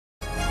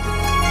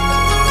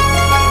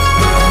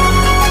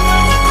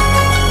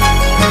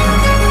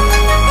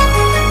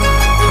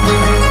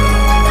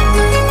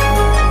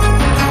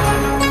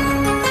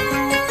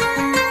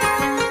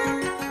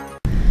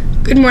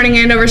morning,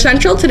 Andover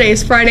Central. Today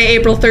is Friday,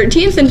 April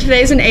 13th, and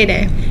today's an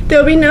A-Day. There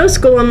will be no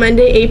school on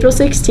Monday, April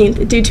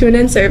 16th due to an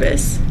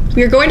in-service.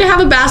 We are going to have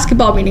a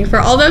basketball meeting for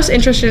all those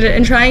interested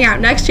in trying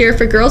out next year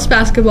for girls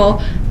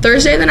basketball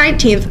Thursday the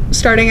 19th,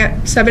 starting at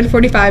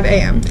 7:45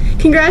 a.m.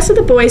 Congrats to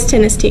the boys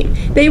tennis team.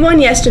 They won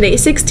yesterday,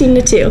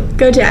 16-2.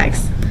 Go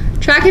Jags.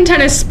 Track and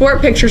tennis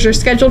sport pictures are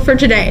scheduled for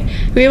today.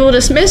 We will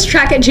dismiss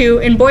track at 2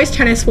 and boys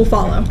tennis will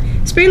follow.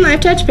 Spring Life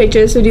Touch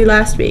pictures were due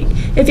last week.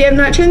 If you have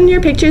not turned your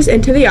pictures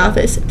into the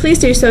office, please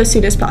do so as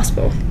soon as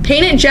possible.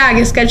 Paint at Jag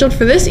is scheduled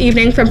for this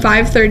evening from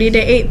 5:30 to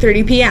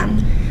 8:30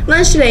 p.m.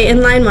 Lunch today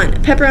in line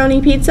 1,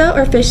 pepperoni pizza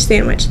or fish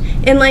sandwich.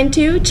 In line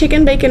 2,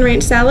 chicken bacon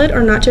ranch salad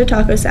or nacho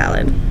taco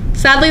salad.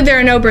 Sadly, there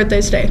are no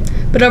birthdays today,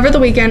 but over the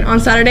weekend, on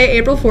Saturday,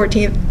 April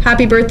 14th,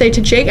 happy birthday to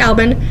Jake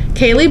Albin,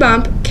 Kaylee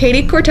Bump,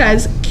 Katie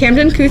Cortez,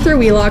 Camden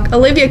Kuthar-Wheelock,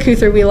 Olivia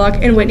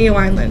Kuthar-Wheelock, and Whitney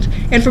Wineland.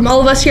 And from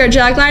all of us here at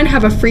Jagline,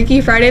 have a freaky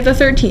Friday the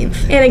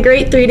 13th. And a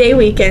great 3-day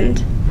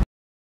weekend.